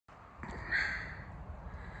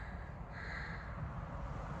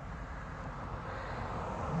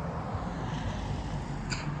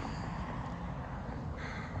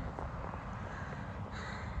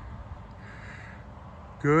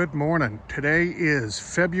Good morning. Today is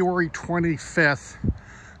February 25th,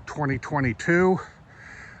 2022,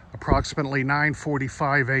 approximately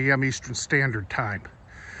 9:45 a.m. Eastern Standard Time.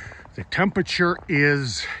 The temperature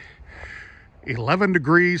is 11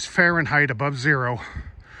 degrees Fahrenheit above zero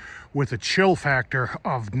with a chill factor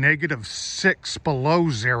of -6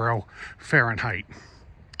 below zero Fahrenheit.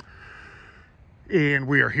 And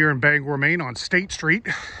we are here in Bangor, Maine on State Street.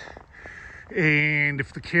 And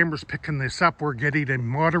if the camera's picking this up, we're getting a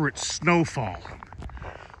moderate snowfall.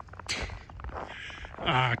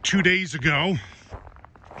 2 days ago,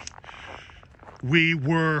 we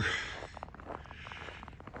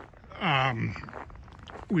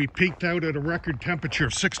peaked out at a record temperature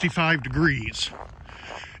of 65 degrees.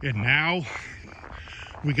 And now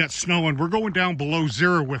we got snow, and we're going down below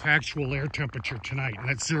zero with actual air temperature tonight, and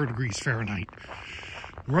that's 0 degrees Fahrenheit.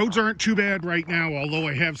 Roads aren't too bad right now, although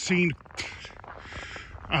I have seen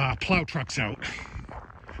plow trucks out.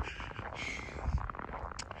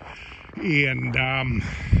 And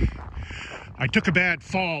I took a bad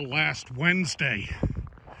fall last Wednesday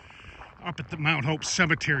up at the Mount Hope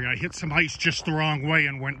Cemetery. I hit some ice just the wrong way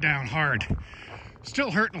and went down hard.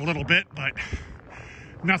 Still hurting a little bit, but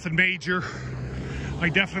nothing major. I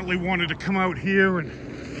definitely wanted to come out here and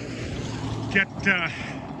get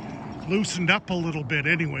loosened up a little bit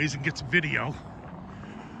anyways and get some video.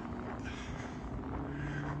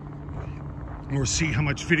 Or see how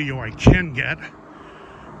much video I can get.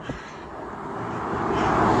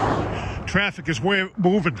 Traffic is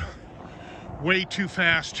moving way too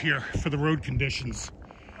fast here for the road conditions.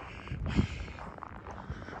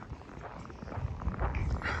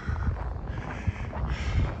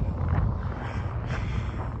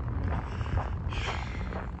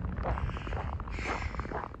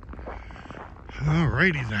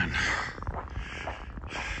 Alrighty then.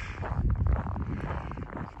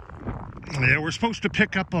 Yeah, we're supposed to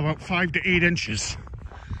pick up about 5 to 8 inches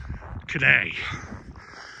today.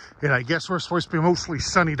 And I guess we're supposed to be mostly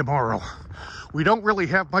sunny tomorrow. We don't really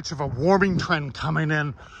have much of a warming trend coming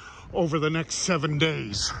in over the next 7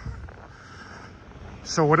 days.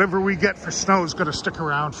 So whatever we get for snow is going to stick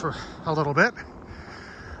around for a little bit.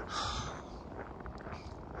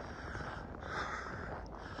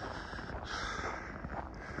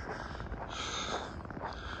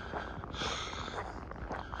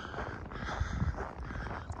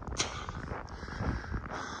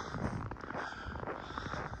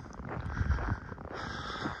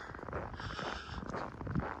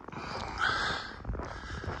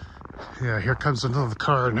 Yeah, here comes another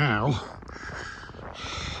car now.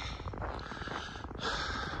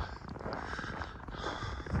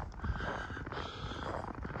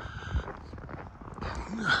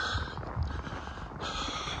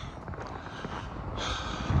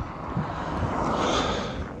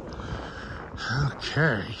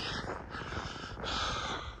 Okay.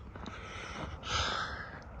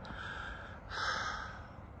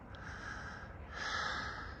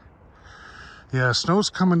 Yeah, snow's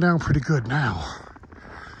coming down pretty good now.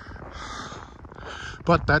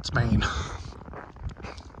 But that's Maine.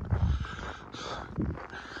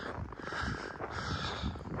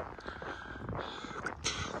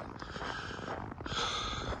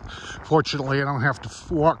 Fortunately, I don't have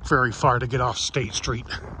to walk very far to get off State Street.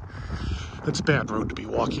 It's a bad road to be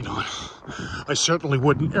walking on. I certainly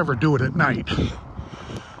wouldn't ever do it at night.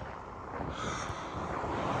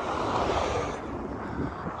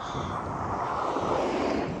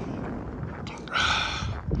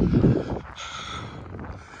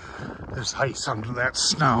 There's ice under that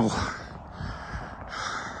snow.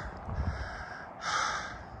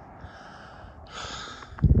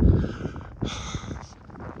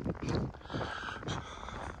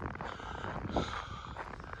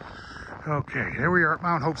 Okay, here we are at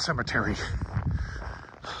Mount Hope Cemetery.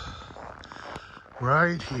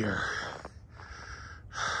 Right here.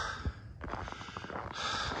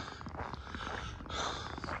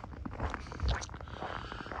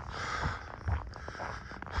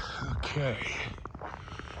 Okay.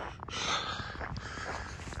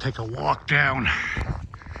 Take a walk down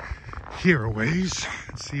here a ways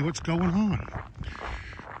and see what's going on.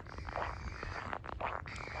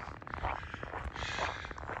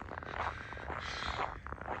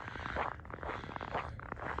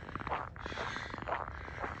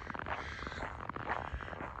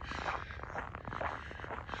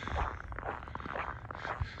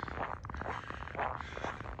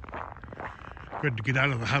 Good to get out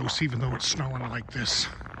of the house even though it's snowing like this.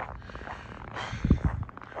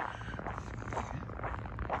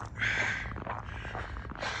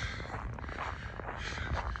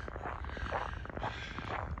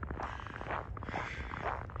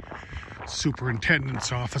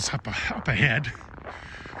 superintendent's office up ahead.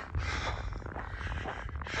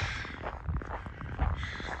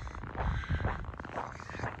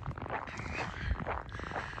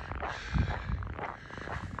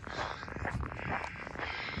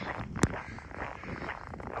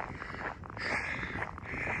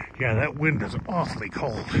 Yeah, that wind is awfully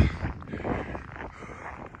cold.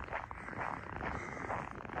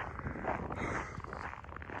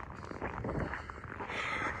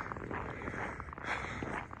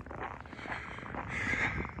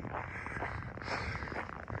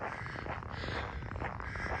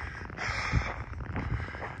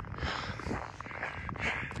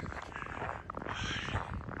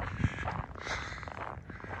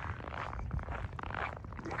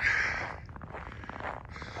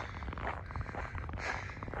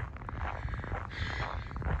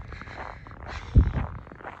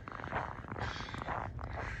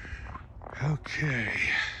 Okay,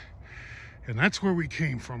 and that's where we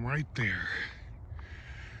came from, right there.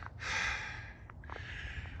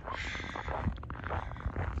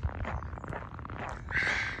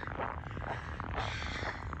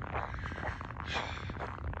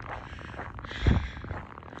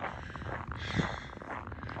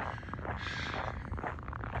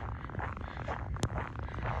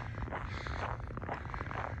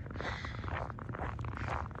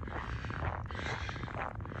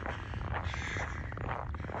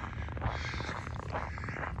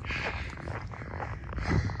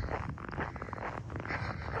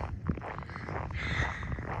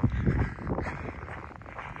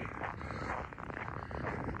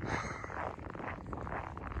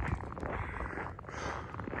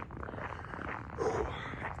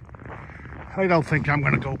 I don't think I'm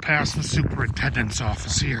going to go past the superintendent's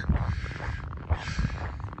office here.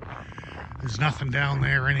 There's nothing down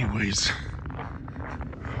there anyways.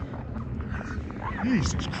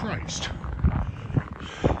 Jesus Christ.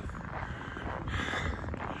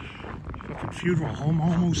 Fucking funeral home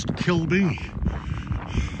almost killed me.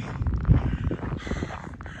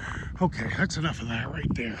 Okay, that's enough of that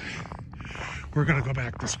right there. We're going to go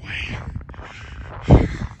back this way.